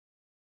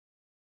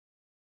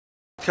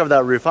Cover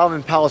that roof. I'm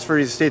in Palos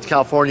Verdes, States,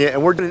 California,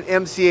 and we're doing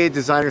an MCA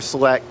Designer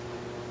Select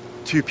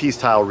two-piece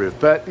tile roof.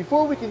 But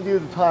before we can do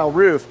the tile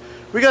roof,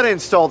 we got to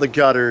install the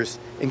gutters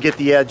and get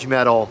the edge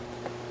metal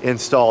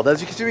installed.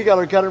 As you can see, we got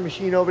our gutter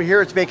machine over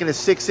here. It's making a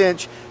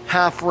 6-inch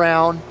half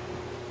round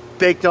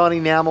baked on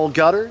enamel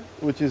gutter,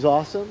 which is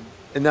awesome.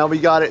 And now we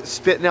got it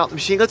spitting out the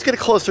machine. Let's get a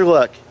closer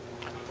look.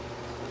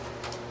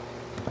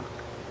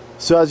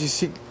 So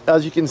as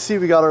you can see,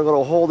 we got our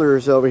little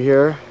holders over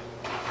here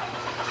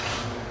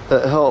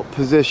that help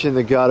position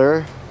the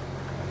gutter.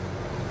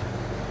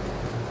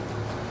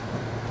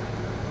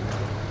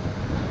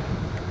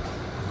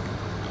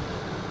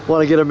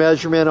 Want to get a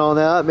measurement on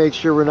that, make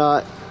sure we're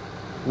not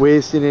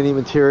wasting any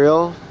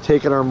material,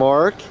 taking our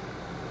mark.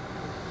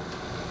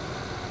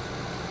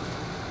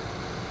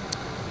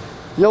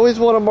 You always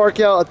want to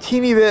mark out a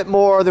teeny bit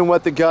more than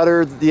what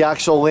the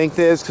actual length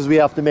is, because we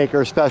have to make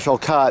our special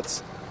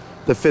cuts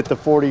to fit the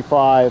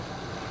 45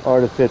 or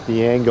to fit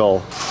the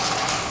angle.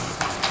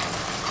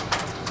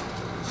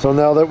 So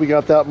now that we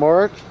got that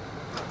mark,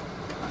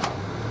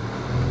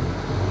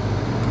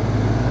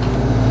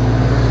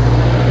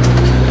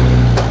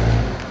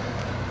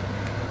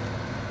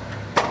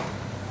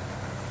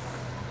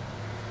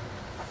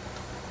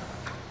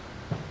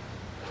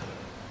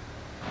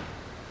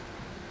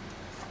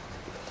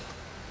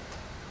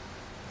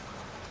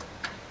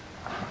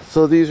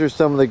 so these are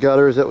some of the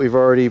gutters that we've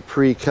already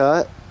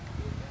pre-cut.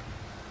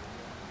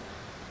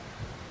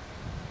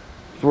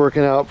 It's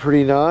working out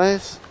pretty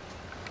nice.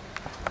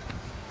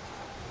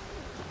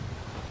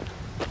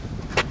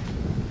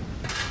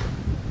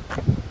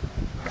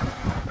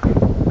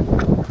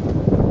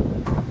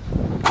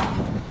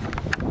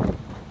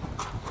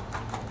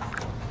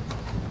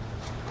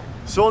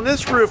 So on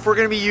this roof, we're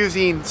going to be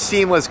using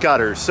seamless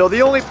gutters. So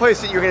the only place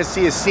that you're going to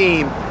see a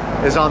seam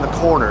is on the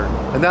corner,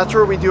 and that's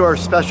where we do our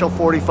special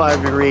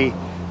 45-degree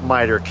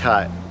miter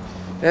cut.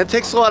 And it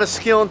takes a lot of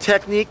skill and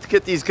technique to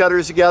get these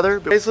gutters together.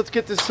 But let's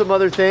get to some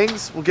other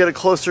things. We'll get a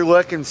closer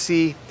look and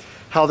see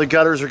how the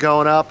gutters are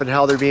going up and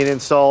how they're being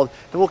installed.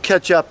 And we'll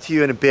catch up to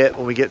you in a bit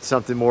when we get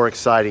something more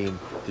exciting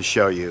to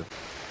show you.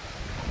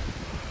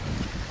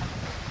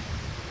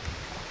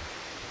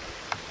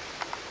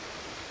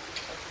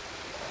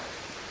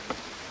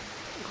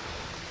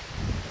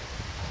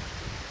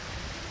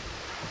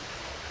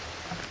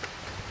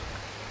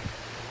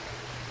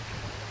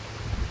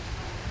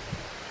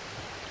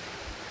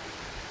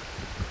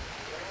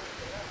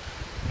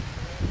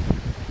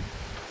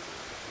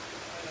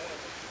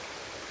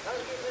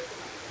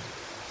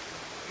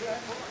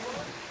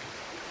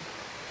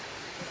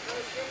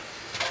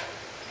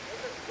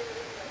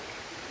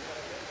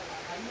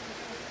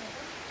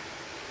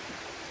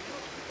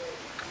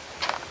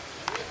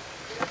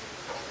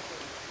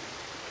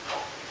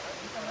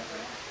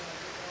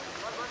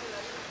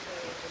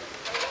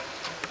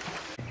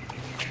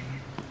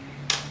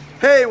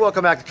 Hey,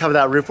 welcome back to Cover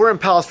That Roof. We're in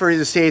Palos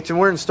Verdes, States, and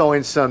we're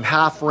installing some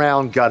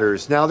half-round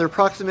gutters. Now they're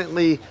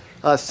approximately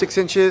 6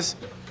 inches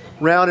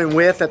round in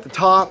width at the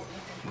top,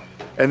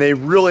 and they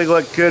really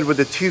look good with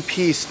the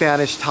two-piece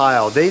Spanish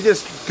tile. They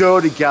just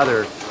go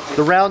together.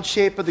 The round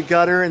shape of the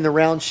gutter and the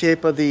round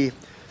shape of the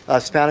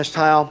Spanish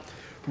tile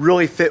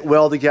really fit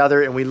well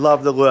together, and we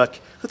love the look.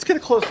 Let's get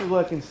a closer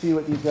look and see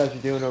what these guys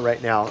are doing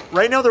right now.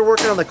 Right now they're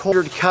working on the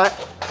corner cut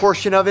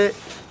portion of it,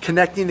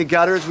 connecting the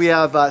gutters. We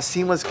have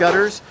seamless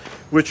gutters,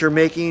 which are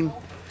making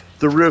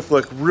the roof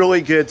look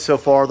really good so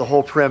far, the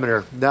whole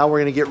perimeter. Now we're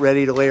gonna get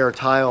ready to lay our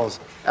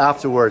tiles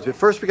afterwards. But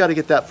first we gotta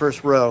get that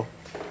first row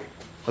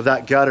of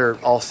that gutter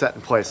all set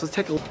in place. Let's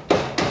take a look.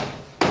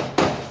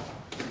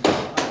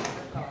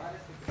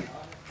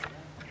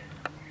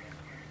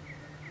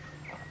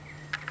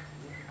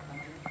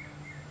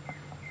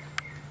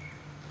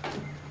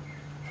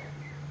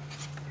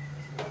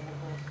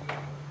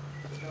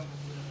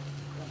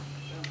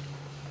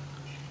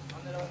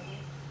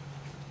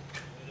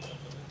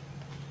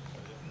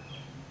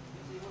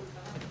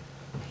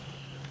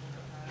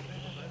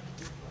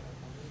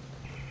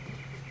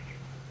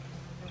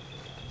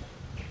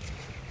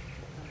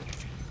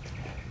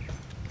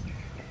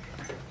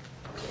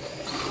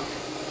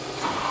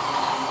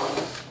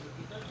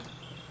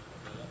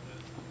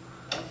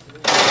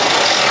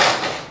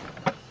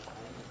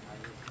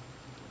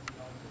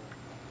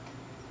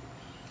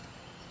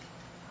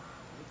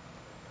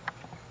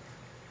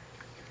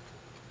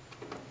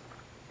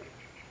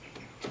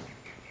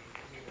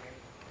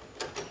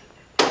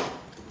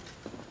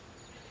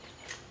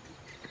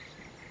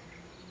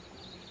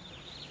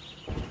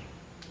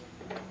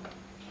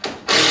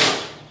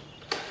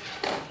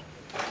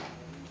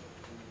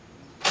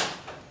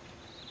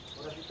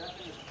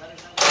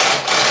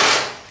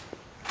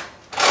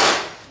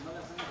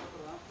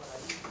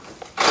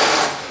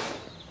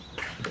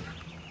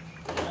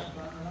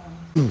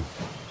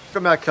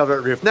 Come back, Cover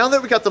That Roof. Now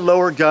that we got the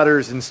lower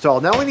gutters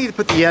installed, now we need to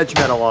put the edge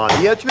metal on.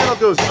 The edge metal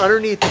goes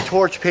underneath the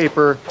torch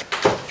paper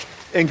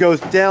and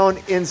goes down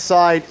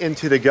inside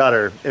into the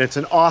gutter. And it's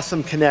an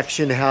awesome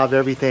connection to have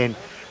everything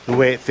the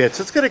way it fits.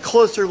 Let's get a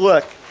closer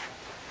look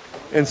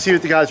and see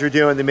what the guys are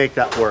doing to make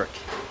that work.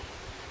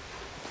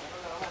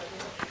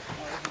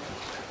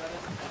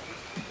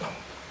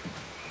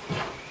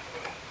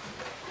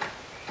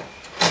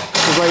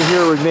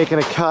 we're making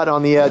a cut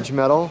on the edge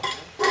metal.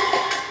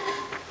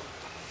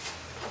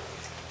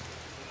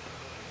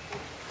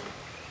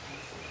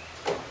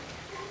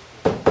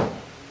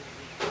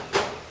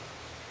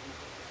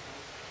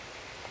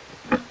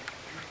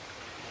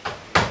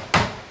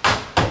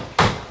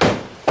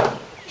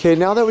 Okay,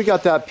 now that we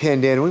got that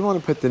pinned in, we want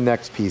to put the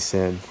next piece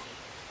in.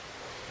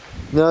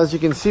 Now, as you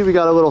can see, we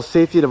got a little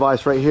safety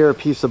device right here, a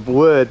piece of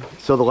wood,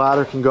 so the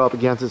ladder can go up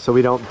against it so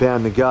we don't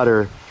bend the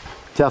gutter.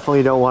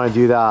 Definitely don't want to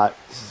do that,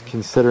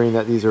 considering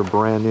that these are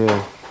brand new.